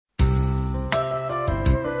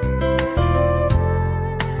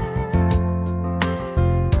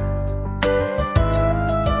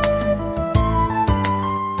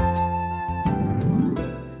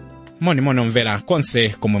Moni omvera konse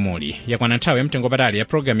komwe muli yakwana nthawi yamtengopatali ya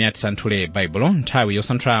programu ya tisanthule baibulo, nthawi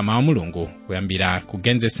yosanthula mawu a mulungu kuyambira ku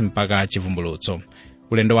Genesis mpaka chivumbulutso.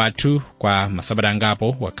 Ulendo wathu kwa masabata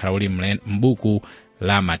angapo wakhala uli m'buku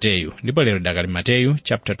la Mateyu, ndipo lero dakali Mateyu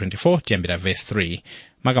chapter 24 tiyambira verse 3.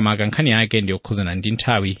 makamaka nkhani yake ndi yokhuzana ndi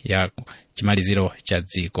nthawi ya chimaliziro cha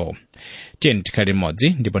dziko. Tiyeni tikhale limodzi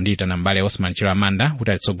ndipo ndiyitana mbale Osman Chilo Amanda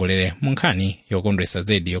kuti atitsogolere mu nkhani yokondwesa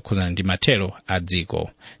zedi yokhuzana ndi mathero a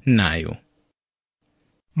dziko. Nayu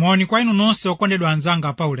moni kwa inu nonse okondedwa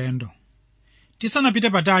anzanga pa ulendo. Tisanapite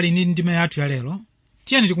patali ndi ndime yathu ya lero,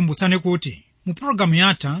 tiyeni tikumbutsane kuti mu programu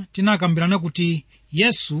yatha tinakambirana kuti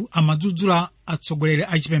Yesu amadzudzula atsogoleri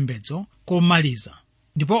a chipembedzo komaliza,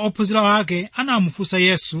 ndipo ophunzira ake anamufunsa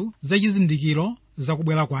Yesu za chizindikiro za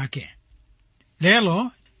kubwera kwake.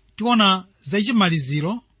 Lero tiona za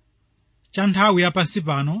chimaliziro cha nthawi yapansi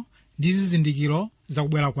pano ndi zizindikiro za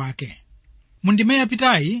kubwera kwake. Mu ndime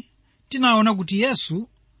yapitayi tinaona kuti Yesu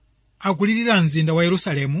akulirira mzinda wa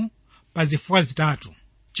Yerusalemu pa zifukwa zitatu.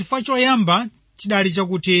 Chifukwa choyamba chidali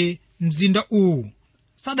chakuti mzinda uwu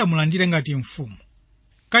sadamulandire ngati mfumu.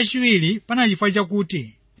 Kachiwiri panali chifukwa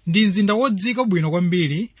chakuti ndi mzinda wodzika bwino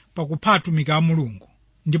kwambiri pakupha atumiki a Mulungu,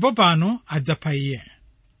 ndipo pano adzapha iye.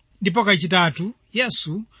 Ndipo kachitatu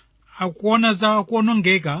Yesu akuona za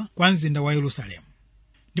kuonongeka kwa mzinda wa Yerusalemu,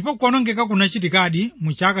 ndipo kuonongeka kunachitikadi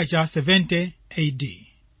mu chaka cha 70 AD.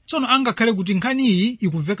 Tsono angakhale kuti nkhani iyi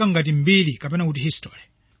ikuveka ngati mbiri kapena kuti history,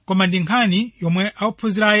 koma ndi nkhani yomwe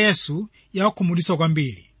ophunzira a Yesu yawakhumudwitsa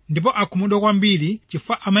kwambiri, ndipo akhumudwa kwambiri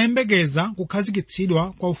chifukwa amayembekeza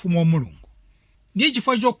kukhazikitsidwa kwa ufumu wa Mulungu. Ndiye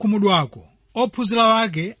chifukwa chokhumudwako ophunzira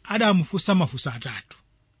wake adamufunsa mafunso atatu.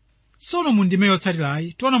 Tsono mu ndime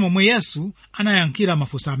yotsatirayi tiona momwe Yesu anayankhira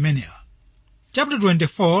mafunso amenewa. Chapter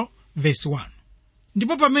 24 verse 1.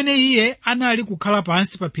 Ndipo pamene iye anali kukhala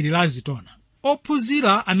pansi pa phiri la Zitona,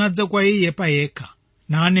 ophunzira anadza kwa iye payekha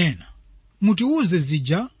nanena, mutiuze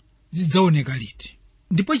zija zidzaoneka liti,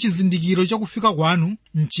 ndipo chizindikiro chakufika kwanu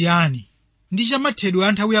nchiyani ndi chamathedwe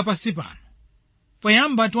a nthawi yapansi pano.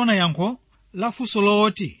 Poyamba tiona yankho la funso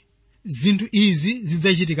loti zinthu izi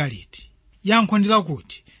zidzachitika liti. Yankho ndi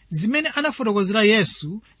lakuti zimene anafotokozera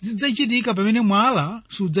Yesu zidzachitika pamene mwala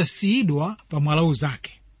sudzasiyidwa pa mwala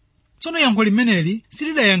uzake. Tsono yankho limeneli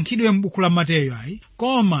silidayankhidwe m'buku la Mateyu ayi,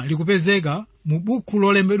 koma likupezeka mu buku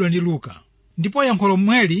lolembedwa ndi Luka, ndipo yankho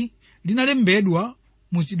lomweli linalembedwa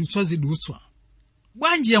mu zidutswa.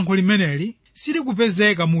 Bwanji yankho limeneli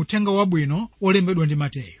silikupezeka mu uthenga wabwino wolembedwa ndi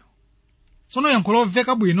Mateyu? Tsono yankho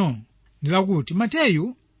lomveka bwino ndi lakuti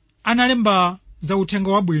Mateyu analemba za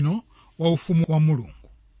uthenga wabwino wa ufumu wa Mulungu.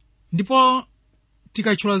 Ndipo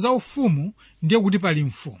tikatchula za ufumu ndiye kuti pali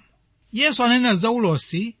mfumu. Yesu ananena za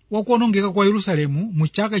ulosi wa kuonongeka kwa Yerusalemu mu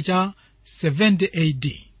chaka cha 70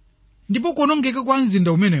 AD. Ndipo kuonongeka kwa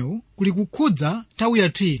mzinda umenewu kuli kukhudza nthawi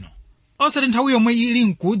yathu ino, osati nthawi yomwe ili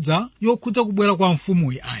nkudza yokhudza kubwera kwa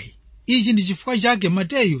mfumuyi ayi. Ichi ndi chifukwa chake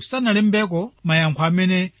Mateyu sanalembeko mayankho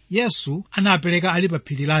amene Yesu anapereka ali pa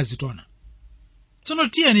phiri la Zitona. Tsono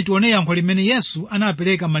tiyeni tione yankho limene Yesu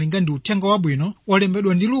anapereka malinga ndi uthenga wabwino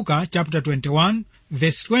wolembedwa ndi Luka chapter 21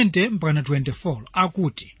 verse 20 mpaka 24,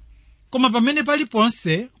 akuti, koma pamene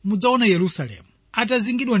paliponse mudzaona Yerusalemu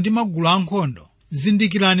atazingidwa ndi magulu ankhondo,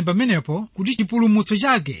 zindikirani pamenepo kuti chipulumutso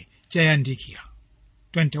chake chayandikira.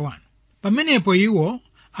 21. Pamenepo iwo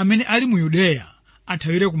amene ali mu Yudeya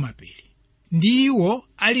athawire kumapiri, ndi iwo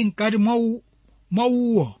ali mkati mwa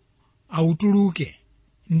uwo autuluke,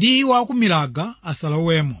 ndi iwo akumilaga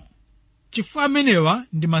asalowemo. Chifukwa amenewa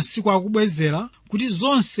ndi masiku akubwezera kuti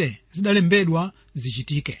zonse zidalembedwa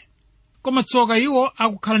zichitike. Koma tsoka iwo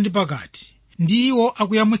akukhala ndi pakati, ndi iwo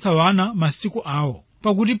akuyamwitsa wana masiku awo,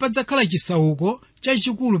 pakuti padzakhala chisauko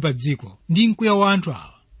chachikulu pa dziko ndi mkwiyo wa anthu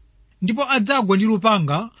awa. Ndipo adzagwa ndi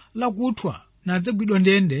lupanga lakuthwa nadzagwidwa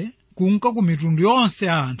ndende kunka ku mitundu yonse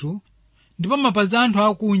ya anthu, ndipo mapazi a anthu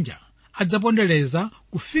akunja adzapondereza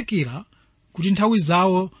kufikira kuti nthawi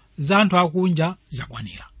zawo za anthu akunja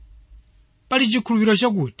zakwanira. Pali chikhulupiriro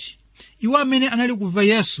chakuti iwo amene anali kumva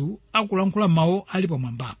Yesu akulankhula mawu ali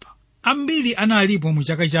pamwambapa. Ambiri analipo mu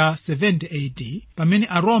chaka cha 70 AD pamene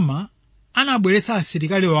Aroma anabweretsa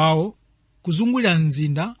asilikali wawo kuzungulira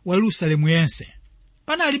mzinda wa Yerusalemu yense.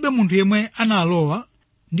 Panalibe munthu yemwe analowa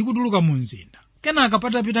ndi kutuluka mu mzinda. Kenaka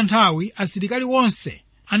patapita nthawi asilikali wonse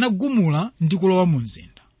anagumula ndi kulowa mu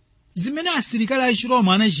mzinda. Zimene asilikali a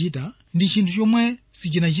Chiroma anachita ndi chinthu chomwe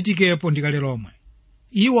sichinachitikepo ndikale lomwe.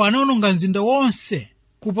 Iwo anaononga mzinda wonse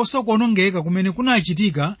kuposa kuonongeka kumene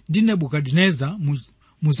kunachitika ndi Nebukadineza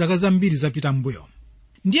mu zaka zambiri zapita mbuyo.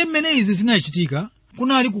 Ndiye mmene izi zinachitika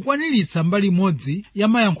kunali kukwaniritsa mbali imodzi ya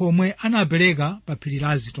mayankho omwe anapereka pa phiri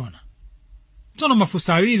la Zitona. Tsono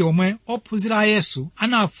mafunso awiri omwe ophunzira a Yesu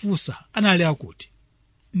anafunsa anali akuti: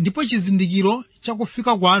 ndipo chizindikiro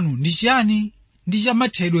chakufika kwanu ndi chiyani ndi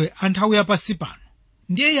chamathedwe a nthawi yapasi pano?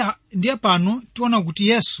 Ndiye pano tiona kuti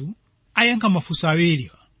Yesu ayankha mafunso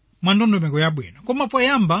awiriwa mwandondomeko yabwino, koma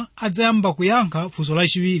poyamba adzayamba kuyankha funso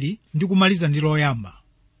lachiwiri ndi kumaliza ndi loyamba.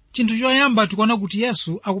 Chinthu choyamba tikuona kuti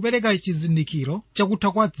Yesu akupereka chizindikiro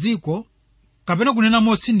chakutha kwa dziko, kapena kunena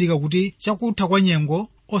motsindika kuti chakutha kwa nyengo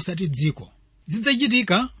osati dziko.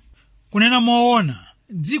 Zidzachitika kunena moona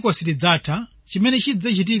dziko silidzatha. Chimene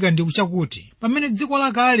chidzachitika ndi chakuti pamene dziko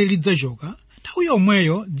lakale lidzachoka, nthawi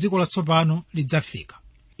yomweyo dziko latsopano lidzafika.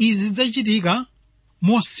 Izi zidzachitika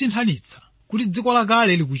mosinthanitsa kuti dziko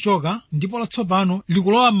lakale likuchoka ndipo latsopano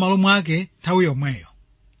likulowa m'malo mwake nthawi yomweyo.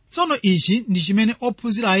 Tsono ichi ndi chimene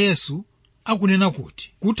ophunzira a Yesu akunena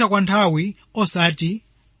kuti kutha kwa nthawi osati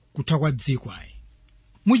kutha kwa dziko ayi.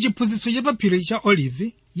 Mu chiphunzitso cha paphiri cha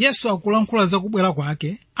Olivi, Yesu akulankhula za kubwera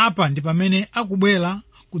kwake. Apa ndi pamene akubwera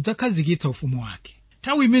kudzakhazikitsa ufumu wake.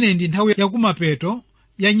 Nthawi imeneyi ndi nthawi yakumapeto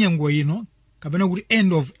ya nyengo ino, kapena kuti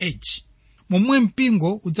end of age, momwe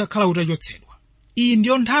mpingo udzakhala utachotsedwa. Iyi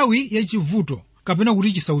ndiyo nthawi yachivuto, kapena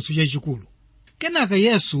kuti chisautso chachikulu. Kenaka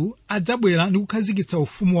Yesu adzabwera ndi kukhazikitsa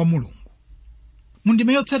ufumu wa Mulungu. Mu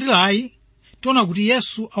ndime yotsatirayi tiona kuti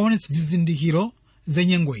Yesu aonetsa zizindikiro za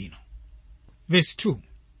nyengo ino. Verse 2: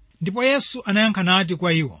 ndipo Yesu anayankha nati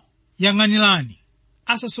kwa iwo, yang'anirani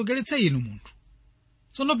asasokeretse inu munthu.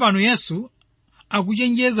 Tsono pano Yesu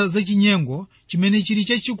akuchenjeza za chinyengo chimene chili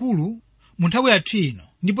chachikulu mu nthawi yathu ino,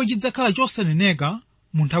 ndipo chidzakhala chosaneneka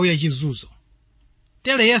mu nthawi yachizunzo.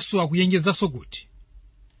 Tere Yesu akuchenjezanso kuti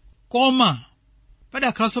koma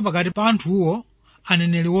padakhalanso pakati pa anthuwo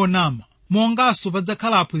aneneri onama, monganso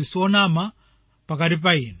padzakhala aphunzitsi onama pakati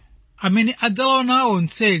pa inu, amene adzalowa nawo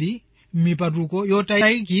mtseli m'mipatuko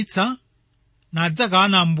yotayikitsa,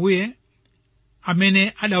 nadzakana Ambuye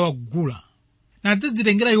amene adawagula,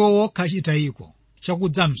 nadzadzitengera iwo okha chitayiko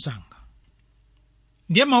chakudza msanga.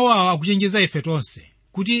 Ndiye mawu awa akuchenjeza ife tonse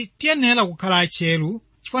kuti tiyenera kukhala atcheru,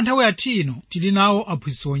 chifukwa nthawi yathu ino tili nawo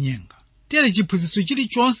aphunzitsi onyenga. Tere chiphunzitso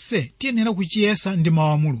chilichonse tiyenera kuchiyesa ndi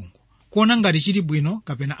mawu a Mulungu, kuona ngati chili bwino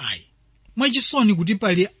kapena ayi. Mwachisoni kuti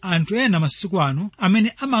pali anthu ena masiku ano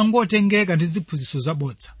amene amangotengeka ndi ziphunzitso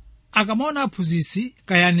zabodza. Akamaona aphunzitsi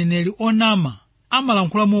kaya aneneri onama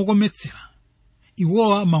amalankhula mokometsera,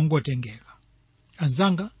 iwowa amangotengeka.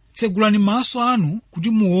 Anzanga, tsegulani maso anu kuti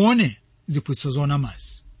muone ziphunzitso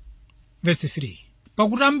zonamazi. Verse 3: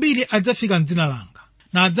 pakuti ambiri adzafika m'dzina langa,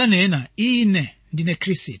 na adzanena ine ndine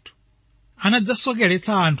Khristu,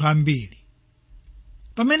 anadzasokeretsa anthu ambiri.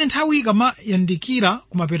 Pamene nthawi ikamayandikira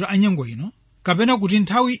kumapeto a nyengo ino, kapena kuti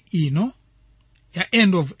nthawi ino ya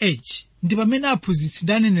end of age, ndi pamene aphunzitsi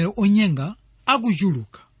ndi aneneri onyenga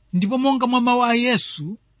akuchuluka. Ndipo monga mwa mawu a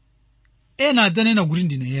Yesu, ena adzanena kuti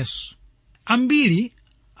ndine Yesu. Ambiri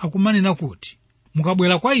akumanena kuti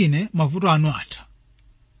mukabwera kwa ine mavuto anu atha.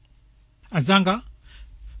 Azanga,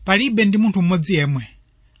 palibe ndi munthu mmodzi yemwe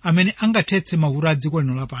amene angathetse mavuto a dziko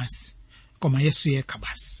lino lapansi, koma Yesu yekha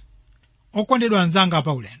basi. Okondedwa anzanga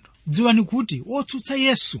pa ulendo, dziwani kuti wotsutsa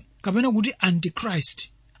Yesu kapena kuti antichrist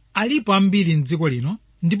alipo ambiri m'dziko lino,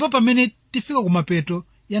 ndipo pamene tifika kumapeto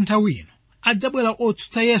ya nthawi ino adzabwera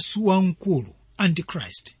otsutsa Yesu wamkulu,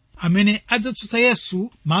 antichrist, amene adzatsutsa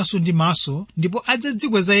Yesu maso ndi maso, ndipo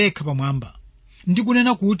adzadzikweza yekha pamwamba ndi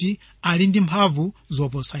kunena kuti ali ndi mphamvu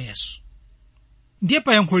zoposa Yesu. Ndiye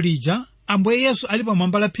pa yankho lija Ambuye Yesu ali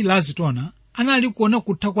pamwamba la phiri la Zitona anali kuona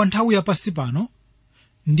kutha kwa nthawi yapasi pano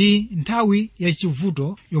ndi nthawi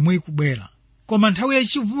yachivuto yomwe ikubwera. Koma nthawi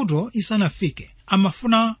yachivuto isanafike,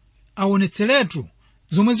 amafuna aonetseretu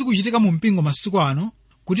zomwe zikuchitika mu mpingo masiku ano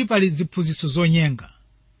kuti pali ziphunzitso zonyenga.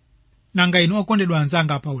 Nanga inu okondedwa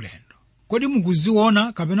anzanga pa ulendo, kodi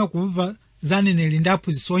mukuziona kapena kumva za aneneri ndi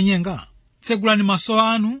aphunzitsi onyenga? Tsegulani maso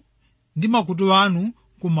anu ndi makutu anu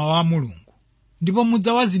ku mawu a Mulungu, ndipo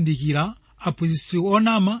mudzawazindikira aphunzitsi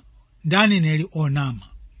onama ndi aneneri onama.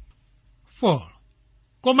 4.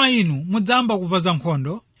 Koma inu mudzamba kumva za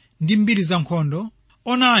nkhondo ndi mbiri za nkhondo,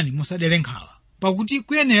 onani musadere nkhawa, pakuti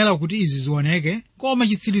kuyenera kuti izi zioneke, koma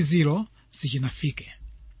chitsiriziro sichinafike.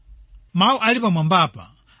 Mawu ali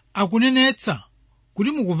pamwambapa akunenetsa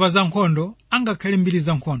kuti mukumva za nkhondo angakhale mbiri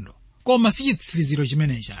za nkhondo, koma si chitsiriziro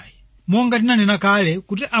chimenechi ayi. Monga tinanena kale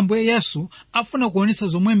kuti Ambuye Yesu afuna kuonetsa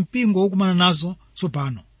zomwe mpingo wokumana nazo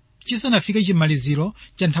tsopano, chisanafike chimaliziro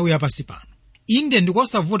cha nthawi yapasi pano. Inde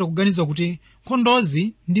ndikosavuta kuganiza kuti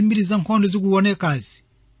nkhondozi ndi mbiri za nkhondo zikuonekazi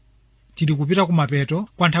tili kupita kumapeto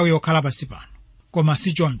kwa nthawi yokhala pasi pano, koma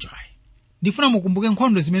si choncho ayi. Ndifuna mukumbuke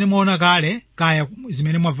nkhondo zimene mwaona kale kaya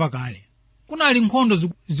zimene mwamva kale. Kunali nkhondo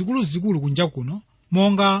zikuluzikulu kunja kuno,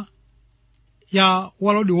 monga ya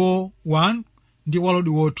walodi wo 1 ndi walodi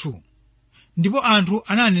wo 2, ndipo anthu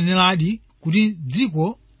ananeneradi kuti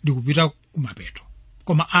dziko likupita kumapeto,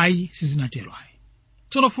 koma ayi sizinatero ayi.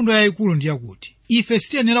 Tsono fundo yayikulu ndi yakuti ife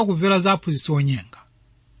sitiyenera kumvera za aphunzitsi onyenga,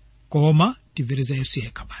 koma timvere za Yesu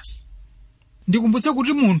yekha basi. Ndikumbutse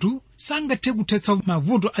kuti munthu sangathe kuthetsa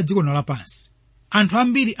mavuto a dziko lapansi. Anthu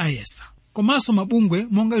ambiri ayesa, komanso mabungwe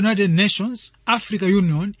monga United Nations, Africa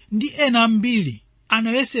Union ndi ena ambiri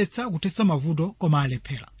anayesetsa kuthetsa mavuto koma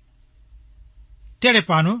alephera. Tere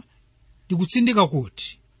pano ndikutsindika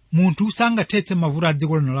kuti munthu sangathetse mavuto a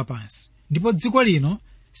dziko lino lapansi, ndipo dziko lino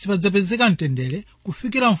sipadzapezeka mtendere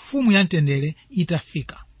kufikira mfumu ya mtendere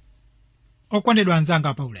itafika. Okondedwa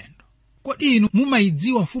anzanga pa ulendo, kodi inu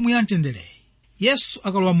mumayidziwa mfumu ya mtendere? Yesu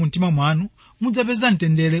akalowa mu mtima mwanu mudzapeza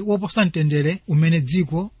mtendere woposa mtendere umene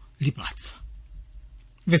dziko lipatsa.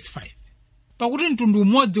 Verse 5. Pakuti mtundu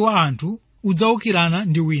umodzi wa anthu udzawukirana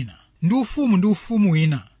ndi wina, ndi ufumu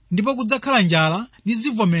wina, ndipo kudzakhala njala ndi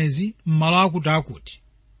zivomezi m'malo akutiakuti.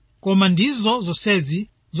 Koma ndizo zonsezi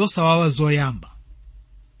zosawawa zoyamba.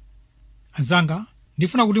 Anzanga,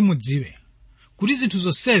 ndifuna kuti mudziwe kuti zinthu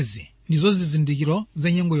zonsezi ndizo zizindikiro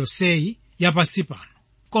za nyengo yonseyi yapasi pano,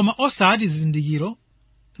 koma osati zizindikiro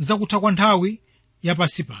zakutha kwa nthawi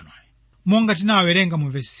yapasi pano, monga tinawerenga mu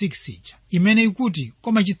verse 6 ija imene ikuti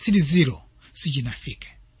koma chitsiriziro sichinafike.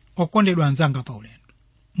 Okondedwa anzanga pa ulendo,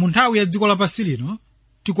 mu nthawi ya dziko lapasi lino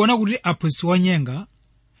tikuona kuti aphunzitsi onyenga,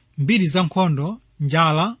 mbiri za nkhondo,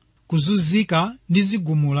 njala, kuzunzika ndi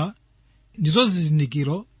zigumula ndizo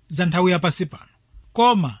zizindikiro za nthawi yapasi pano,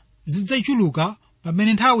 koma zidzachuluka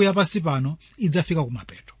pamene nthawi yapasi pano idzafika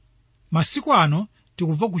kumapeto. Masiku ano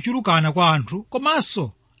tikumva kuchulukana kwa anthu,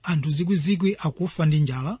 komanso anthu zikwizikwi akufa ndi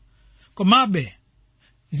njala, komabe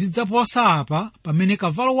zidzaposa apa pamene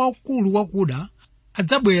kavalo waukulu wakuda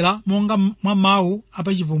adzabwera monga mwa mawu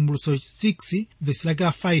apa Chivumbulutso 6 verse lake la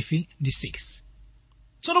 5 ndi 6.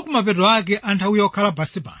 Tsono kumapeto ake a nthawi yokhala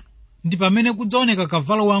pasi pano ndi pamene kudzaoneka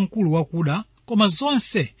kavalo wamkulu wakuda, koma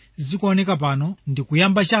zonse zikuoneka pano ndi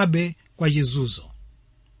kuyamba chabe kwa chizunzo.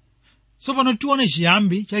 Tsopano tione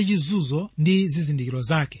chiyambi cha chizunzo ndi zizindikiro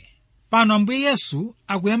zake. Pano Ambuye Yesu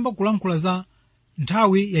akuyamba kulankhula za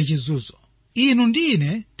nthawi ya chizunzo. Inu ndi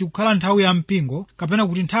ine tikukhala nthawi ya mpingo, kapena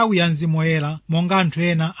kuti nthawi ya Mzimu Woyera monga anthu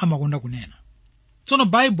ena amakonda kunena. Tsono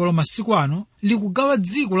Baibulo masiku ano likugawa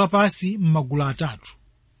dziko lapasi m'magulu atatu.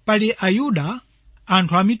 Pali Ayuda,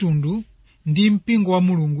 anthu a mitundu ndi mpingo wa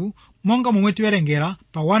Mulungu, monga momwe tiwerengera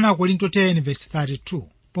pa 1 Korinto 10 verse 32,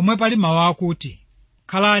 pomwe pali mawu akuti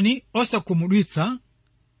khalani osakhumudwitsa,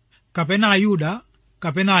 kapena Ayuda,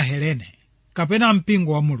 kapena Ahelene, kapena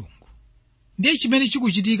mpingo wa Mulungu. Ndiye chimene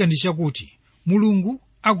chikuchitika ndi chakuti Mulungu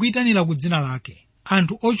akuyitanira ku dzina lake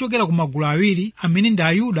anthu ochokera ku magulu awiri amene ndi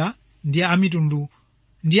Ayuda ndi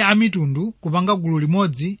a mitundu kupanga gulu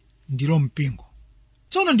limodzi ndilo mpingo.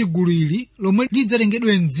 Tsono ndi gulu ili lomwe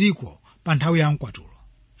lidzatengedwe m'dziko pa nthawi ya mkwatulo.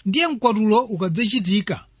 Ndiye mkwatulo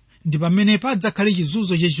ukadzachitika ndi pamene padzakhale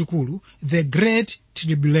chizunzo chachikulu, the great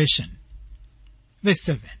tribulation.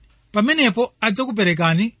 Verse 7. Pamenepo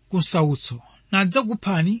adzakuperekani ku nsautso na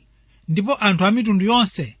adzakuphani, ndipo anthu a mitundu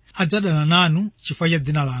yonse adzadana nanu chifukwa cha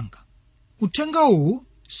dzina langa. Uthenga uwu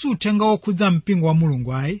si uthenga wokhudza mpingo wa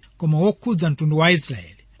Mulungu ayi, koma wokhudza mtundu wa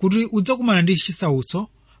Israeli, kuti udzakumana ndi chisautso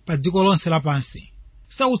pa dziko lonse lapansi.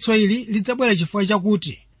 Sautso ili lidzabwera chifukwa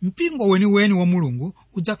chakuti mpingo weniweni wa Mulungu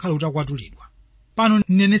udzakhala utakwatulidwa. Pano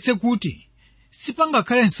ninenetse kuti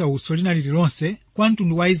sipangakhale nsautso lina lililonse kwa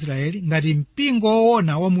mtundu wa Israeli ngati mpingo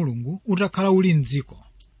woona wa Mulungu utakhala uli m'dziko.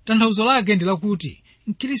 Tanthauzo lake ndi lakuti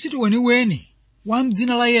mkhristu weniweni wa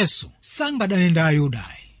m'dzina la Yesu sangadane ndi Ayuda.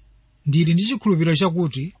 Ndili ndi chikhulupiriro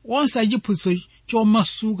chakuti onse achiphunzitso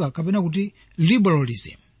chomasuka kapena kuti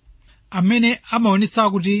liberalism, amene amaonetsa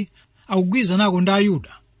kuti akugwirizanako ndi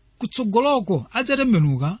Ayuda, kutsogoloko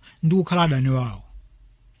adzatembenuka ndi kukhala adani wawo.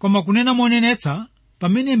 Koma kunena monenetsa,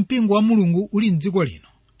 pamene mpingo wa Mulungu uli m'dziko lino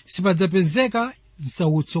sipadzapezeka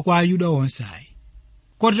nsautso kwa Ayuda onse ayi.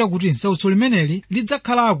 Kotero kuti nsautso limeneli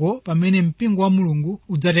lidzakhalako pamene mpingo wa Mulungu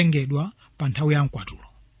udzatengedwa pa nthawi ya mkwatulo.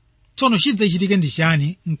 Tsono chidzachitike ndi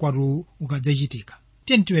chani mkwatulo ukadzachitika?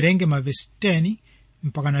 Tiyeni tiwerenge ma verse 10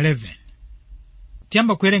 mpaka 11.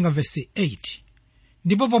 Tiyamba kuwerenga verse 8.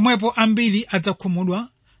 Ndipo pomwepo ambiri adzakhumudwa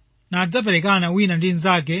na adzaperekana wina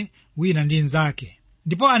ndi nzake,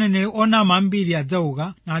 ndipo aneneri onama ambiri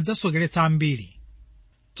adzauka na adzasokeretsa ambiri.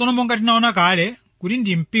 Tsono monga tinaona kale kuti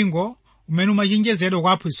ndi mpingo umene umachenjezedwa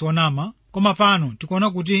kwa aphunzitsi onama, koma pano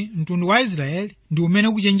tikuona kuti mtundu wa Israeli ndi umene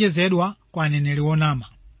ukuchenjezedwa kwa aneneri onama.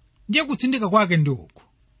 Ndiye kutsindika kwake ndi uku: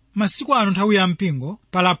 masiku ano nthawi ya mpingo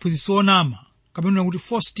pali aphunzitsi onama, kapena kuti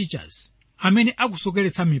false teachers, amene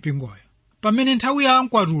akusokeretsa mipingoyo. pamene nthawi ya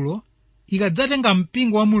mkwatulo ikadzatenga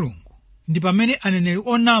mpingo wa Mulungu, ndi pamene aneneri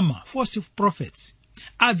onama false prophets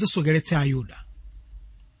adzasokeretsa Ayuda.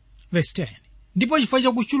 Verse 10. Ndipo chifukwa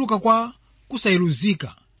chakuchuluka kwa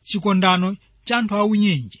kusayeluzika, chikondano cha anthu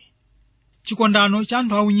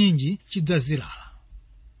aunyinji chidzazilala.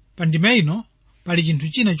 Pa ndime ino pali chinthu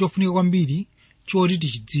china chofunika kwambiri choti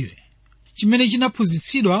tichidziwe, chimene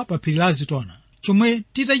chinaphunzitsidwa pa phiri la Zitona, chomwe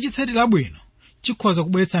titachitsatira bwino chikhoza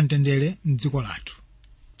kubweretsa mtendere m'dziko lathu.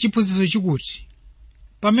 Chiphunzitso chikuti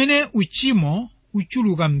pamene uchimo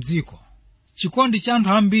uchuluka m'dziko, chikondi cha anthu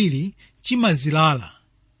ambiri chimazilala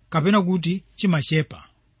kapena kuti chimachepa.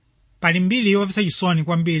 Pali mbiri yopsa chisoni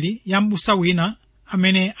kwambiri ya m'busa wina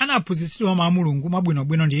amene anaphunzitsidwa mawu a Mulungu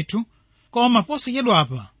mwabwinobwino ndithu, koma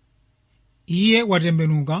posachedwapa iye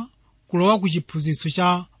watembenuka kulowa ku chiphunzitso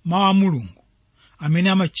cha mawu a Mulungu amene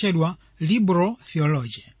amatchedwa liberal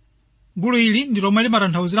theology. Gulu ili ndi lomwe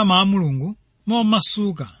limatanthauzira mawu a Mulungu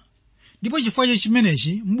momasuka, ndipo chifukwa cha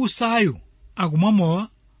chimenechi m'busayo akumwamowa,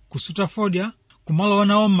 kusuta fodya, kumalowa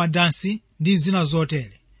nawo m'madansi ndi zina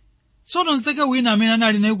zotere. Tsono nzake wina amene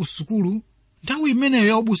anali naye ku sukulu nthawi imeneyo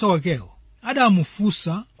ya ubusa wakewo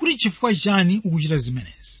adamufunsa kuti chifukwa chani ukuchita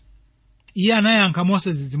zimenezi. Iye anayankha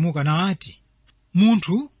mosadzidzimuka nati,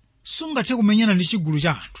 munthu sungathe kumenyana ndi chigulu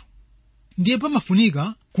cha anthu, ndiye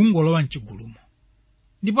pamafunika kungolowa mchigulumo.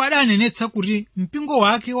 Ndipo adanenetsa kuti mpingo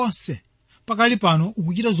wake wonse pakali pano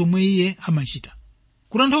ukuchita zomwe iye amachita,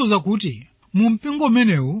 kutanthauza kuti mu mpingo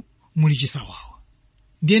umenewu muli chisawawa.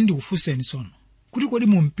 Ndiye ndikufunseni tsono kuti kodi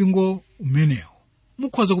mu mpingo umenewu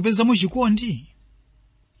mukhoza kupezamo chikondi?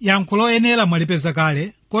 Yankho loyenera mwalipeza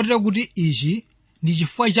kale, kotero kuti ichi ndi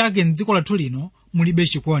chifukwa chake m'dziko lathu lino mulibe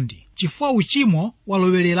chikondi, chifukwa uchimo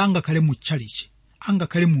walowerera angakhale mu tchalichi,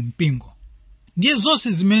 angakhale mu mpingo. Ndiye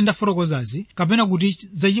zonse zimene ndafotokozazi kapena kuti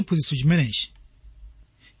za chiphunzitso chimenechi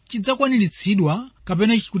chidzakwaniritsidwa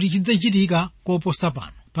kapena kuti chidzachitika koposa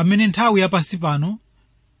pano, pamene nthawi yapansi pano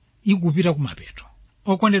ikupita kumapeto.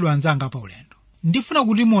 Okondedwa anzanga pa ulendo, ndifuna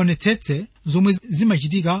kuti muonetsetse zomwe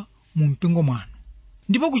zimachitika mu mpingo mwanu.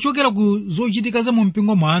 Ndipo kuchokera ku zochitika za mu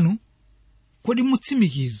mpingo mwanu, kodi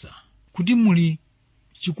mutsimikiza kuti muli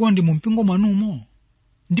chikondi mu mpingo mwanumo?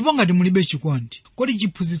 Ndipo ngati mulibe chikondi, kodi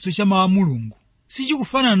chiphunzitso cha mawu a Mulungu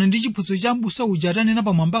sichikufanana ndi chiphunzitso cha m'busa uja atanena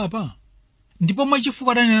pamwambapa? Ndipo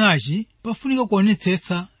mwachifukwa atanenachi pafunika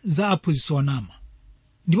kuonetsetsa za aphunzitsi onama,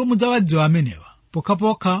 ndipo mudzawadziwa amenewa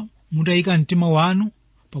pokhapokha mutayika mtima wanu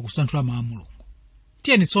pakusanthula mawu a Mulungu.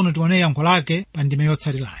 Tiyeni tsono tione yankho lake pa ndime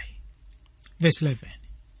yotsatirayi. Verse 11.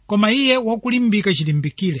 Koma iye wakulimbika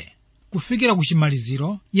chilimbikire kufikira ku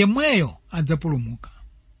chimaliziro, yemweyo adzapulumuka.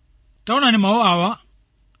 Taonani mawu awa,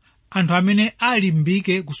 anthu amene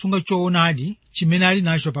alimbike kusunga choonadi chimene ali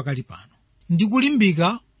nacho pakali pano, ndi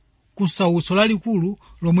kulimbika ku sautso lalikulu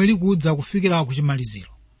lomwe likudza kufikira ku chimaliziro.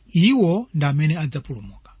 Iwo ndi amene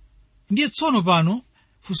adzapulumuka. Ndiye tsono pano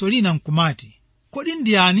funso lina nkumati, kodi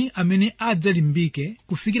ndiyani amene adzalimbike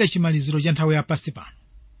kufikira chimaliziro cha nthawi yapansi pano?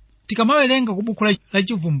 Tikamawerenga ku buku la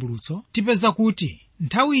Chivumbulutso tipeza kuti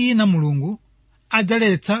nthawi ina Mulungu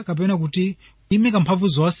adzaletsa kapena kuti imika mphamvu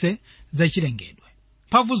zonse za chilengedwe,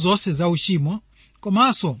 mphamvu zonse za uchimo,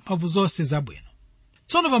 komanso mphamvu zonse zabwino.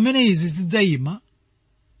 Tsono pamene izi zidzayima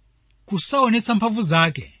kusaonetsa mphamvu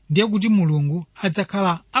zake, ndiye kuti Mulungu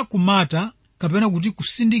adzakhala akumata kapena kuti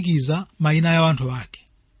kusindikiza mayina ya anthu ake.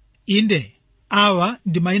 Inde, awa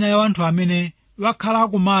ndi mayina ya anthu amene wakhala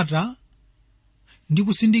akumata ndi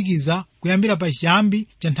kusindikiza kuyambira pa chiyambi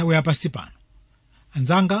cha nthawi yapansi pano.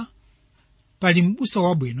 Anzanga, pali m'busa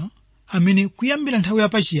wabwino amene kuyambira nthawi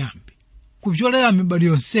yapachiyambi kupyolera mibado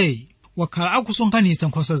yonseyi wakhala akusonkhanitsa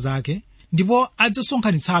nkhosa zake, ndipo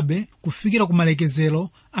adzasonkhanitsabe kufikira ku malekezero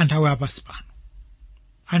a nthawi yapansi pano.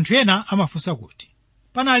 Anthu ena amafunsa kuti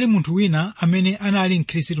panali munthu wina amene anali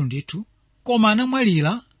mkhristu ndithu, koma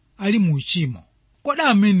anamwalira ali mu uchimo. Kodi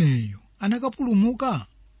ameneyo anakapulumuka?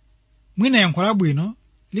 Mwina yankho labwino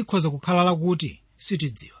likhoza kukhala lakuti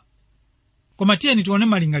sitidziwa. Koma tiyeni tione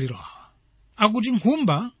malingaliro awa. Akuti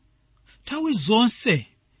nkhumba nthawi zonse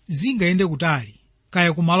zingayende kutali,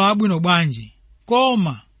 kaya kumalo abwino bwanji,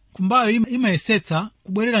 koma nkhumbayo imayesetsa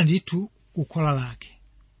kubwerera ndithu ku khola lake.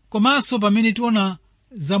 Komanso pamene tiona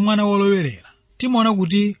za mwana wolowerera, timaona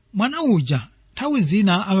kuti mwana uja nthawi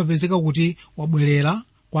zina amapezeka kuti wabwerera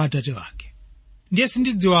kwa atate wake. Ndiye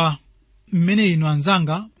sindidziwa mmene inu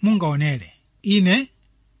anzanga mungaonere. Ine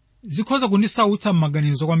zikhoza kundisautsa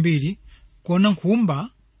m'maganizo kwambiri kuona nkhumba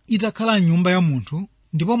itakhala m'nyumba ya munthu,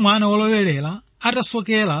 ndipo mwana wolowerera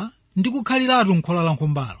atasokera ndi kukhaliratu m'khola la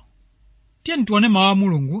nkhumbayo. Tiyeni tione mawu a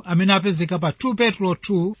Mulungu amene apezeka pa 2 Petro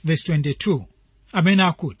 2 verse 22, amene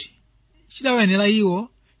akuti chidawayenera iwo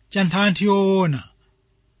cha nthanthi yoona,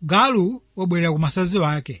 galu wabwerera ku masazi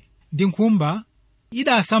wake, ndi nkhumba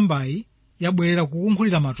idasambayi yabwerera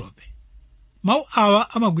kukunkhulira matope. Mawu awa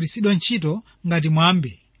amagwiritsidwa ntchito ngati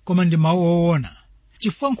mwambi, koma ndi mawu woona,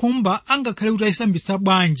 chifukwa nkhumba angakhale kuti ayisambitsa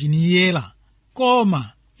bwanji ni yera,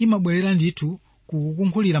 koma imabwerera ndithu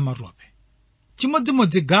kukunkhulira matope.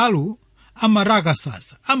 Chimodzimodzi galu amaraka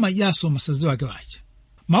sasa amadyanso masazi wake waja.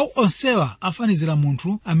 Mawu onsewa afanizira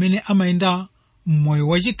munthu amene amayenda mmoyo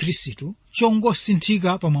wa Chikhristu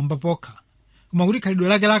chongosinthika pamwamba pokha, koma kuti khalidwe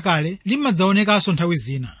lake lakale limadzaonekanso nthawi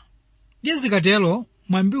zina. Ndiye zikatero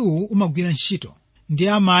mwambiwu umagwira ntchito,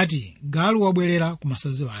 ndiye amati galu wabwerera ku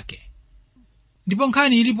masazi wake. Ndipo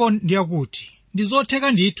nkhani ilipo ndiyakuti ndi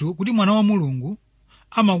zotheka ndithu kuti mwana wa Mulungu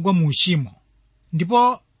amagwa mu uchimo,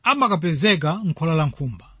 ndipo amakapezeka m'khola la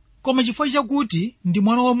nkhumba. Koma chifukwa chakuti ndi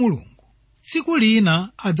mwana wa Mulungu, tsiku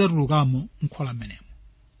lina adzatulukamo m'khola menemo.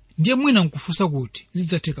 Ndiye mwina nkufunsa kuti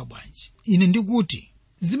zidzatheka bwanji. Ine ndikuti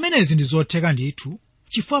zimenezi ndi zotheka ndithu,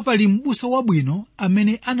 chifukwa pali m'busa wabwino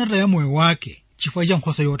amene anataya moyo wake chifukwa cha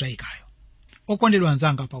nkhosa yotayikayo. Okondedwa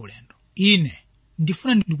anzanga pa ulendo, ine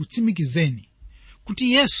ndifuna ndikutsimikizeni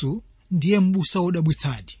kuti Yesu ndiye m'busa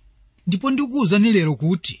wodabwitsadi, ndipo ndikuwuzani lero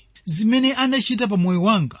kuti zimene anachita pa moyo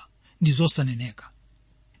wanga ndi zosaneneka.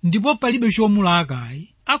 Ndipo palibe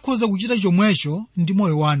chomulakayi akhoza kuchita chomwecho ndi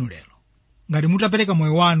moyo wanu lero, ngati mutapereka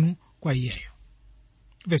moyo wanu kwa iyeyo.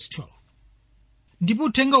 Verse 12. Ndipo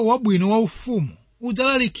uthenga wabwino wa ufumu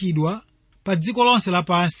udzalalikidwa pa dziko lonse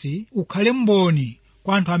lapansi ukhale mboni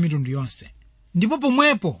kwa anthu a mitundu yonse, ndipo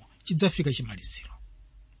pomwepo chidzafika chimaliziro.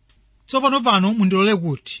 Tsopano pano mundilole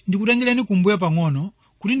kuti ndikutengereni kumbuyo pang'ono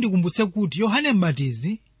kuti ndikumbutse kuti Yohane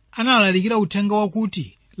M'batizi analalikira uthenga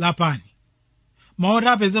wakuti lapani. Mawu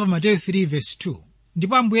apeza pa Mateyu 3:2.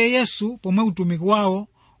 Ndipo Ambuye Yesu pomwe utumiki wawo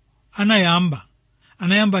anayamba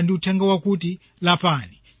ndi uthenga wakuti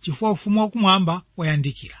lapani, chifukwa ufumu wakumwamba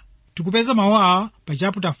wayandikira. Tikupeza mawu awa pa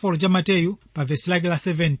chapter 4 cha Mateyu pa verse lake la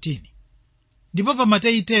 17. Ndipo pa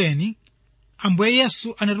Mateyu 10 Ambuye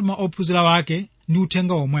Yesu anatuma ophunzira wake ndi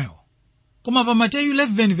uthenga omwewo. Koma pa Mateyu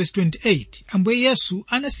 11:28 Ambuye Yesu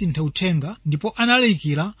anasintha uthenga ndipo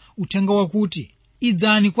analalikira uthenga wakuti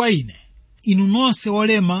idzani kwa ine, inu nonse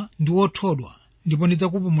olema ndi othodwa, ndipo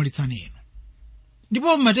ndidzakupumulitsani inu. Ndipo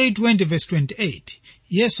pa Mateyu 20:28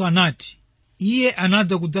 Yesu anati iye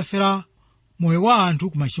anadza kudzafera moyo wa anthu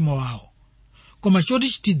ku machimo awo. Koma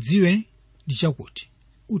choti tidziwe ndi chakuti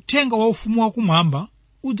uthenga wa ufumu wakumwamba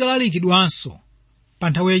udzalalikidwanso pa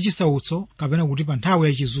nthawi yachisautso kapena kuti pa nthawi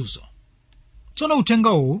yachizunzo. Tsono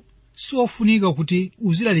uthenga uwu siwofunika kuti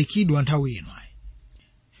uzilalikidwa nthawi ino,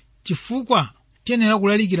 chifukwa tiyenera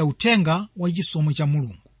kulalikira uthenga wa chisomo cha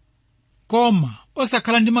Mulungu. Koma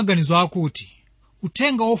osakhala ndi maganizo akuti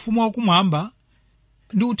uthenga wa ufumu wakumwamba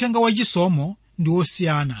ndi uthenga wa chisomo ndi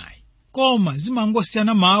osiyana, koma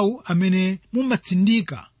zimangosiyana mawu amene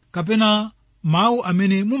mumatsindika kapena mawu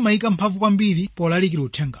amene mumayika mphamvu kwambiri polalikira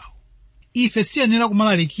uthengawo. Ife siyenera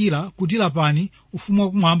kumalalikira kuti lapani ufumu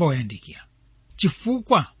wakumwamba wayandikira,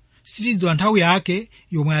 chifukwa sitidziwa nthawi yake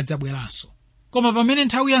yomwe adzabweranso. Koma pamene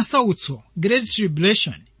nthawi ya nsautso, Great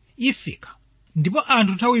Tribulation, ifika, ndipo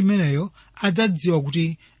anthu nthawi imeneyo adzadziwa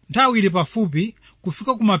kuti nthawi ili pafupi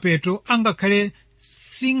kufika kumapeto, angakhale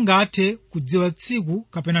singathe kudziwa tsiku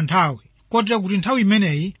kapena nthawi, kotera kuti nthawi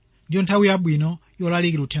imeneyi ndiyo nthawi yabwino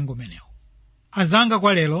yolalikira uthenga umenewu. Azanga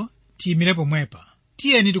kwa lero tiyimire pomwepa.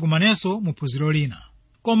 Tiyeni tikumanenso mu phunziro lina.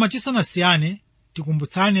 Koma tisanasiyane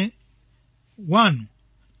tikumbutsane 1.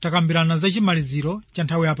 Takambirana za chimaliziro cha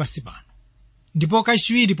nthawi yapasi pano. Ndipo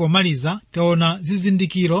kachiwiri pomaliza taona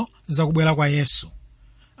zizindikiro za kubwera kwa Yesu.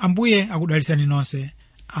 Ambuye akudalitsani nonse.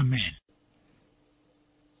 Amen.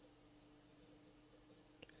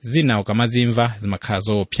 Zina ukamazimva zimakhala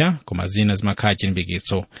zoopsa, koma zina zimakhala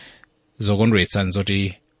chilimbikitso zokondweretsa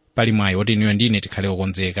nzoti pali mwayi woti inuyo ndine tikhale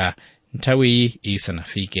okonzeka nthawi iyi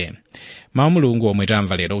isanafike. Mawu Mulungu omwe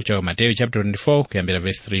tamva lero kuchoka Mateyu chapter 24 kuyambira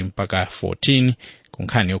verse 3 mpaka 14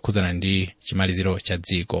 kunkhani yokhudzana ndi chimaliziro cha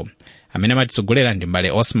dziko. Amene amatitsogolera ndi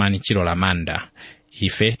mbale Osman Chilola Manda.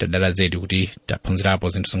 Ife tadala zedi kuti taphunzirapo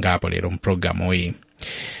zinthu zingapo lero mpulogalamu iyi.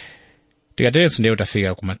 Tikaterenso ndiyo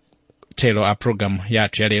tafika kumathero a programu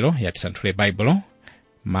yathu ya lero ya Tisanthule Baibulo.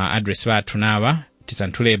 Ma address athu nawa: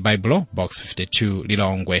 Tisanthule Baibulo, Box 52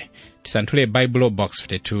 Lilongwe. Tisanthule Baibulo, Box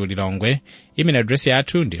 52 Lilongwe. Email address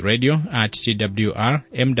yathu ndi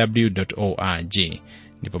radio@twrmw.org.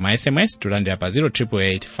 Ndipo ma SMS tulandira pa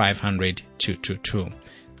 0888 500 222.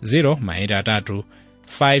 0 maita 3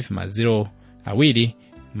 5 ma 0 awiri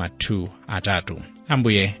ma 2 atatu.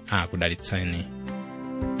 Ambuye akudalitseni.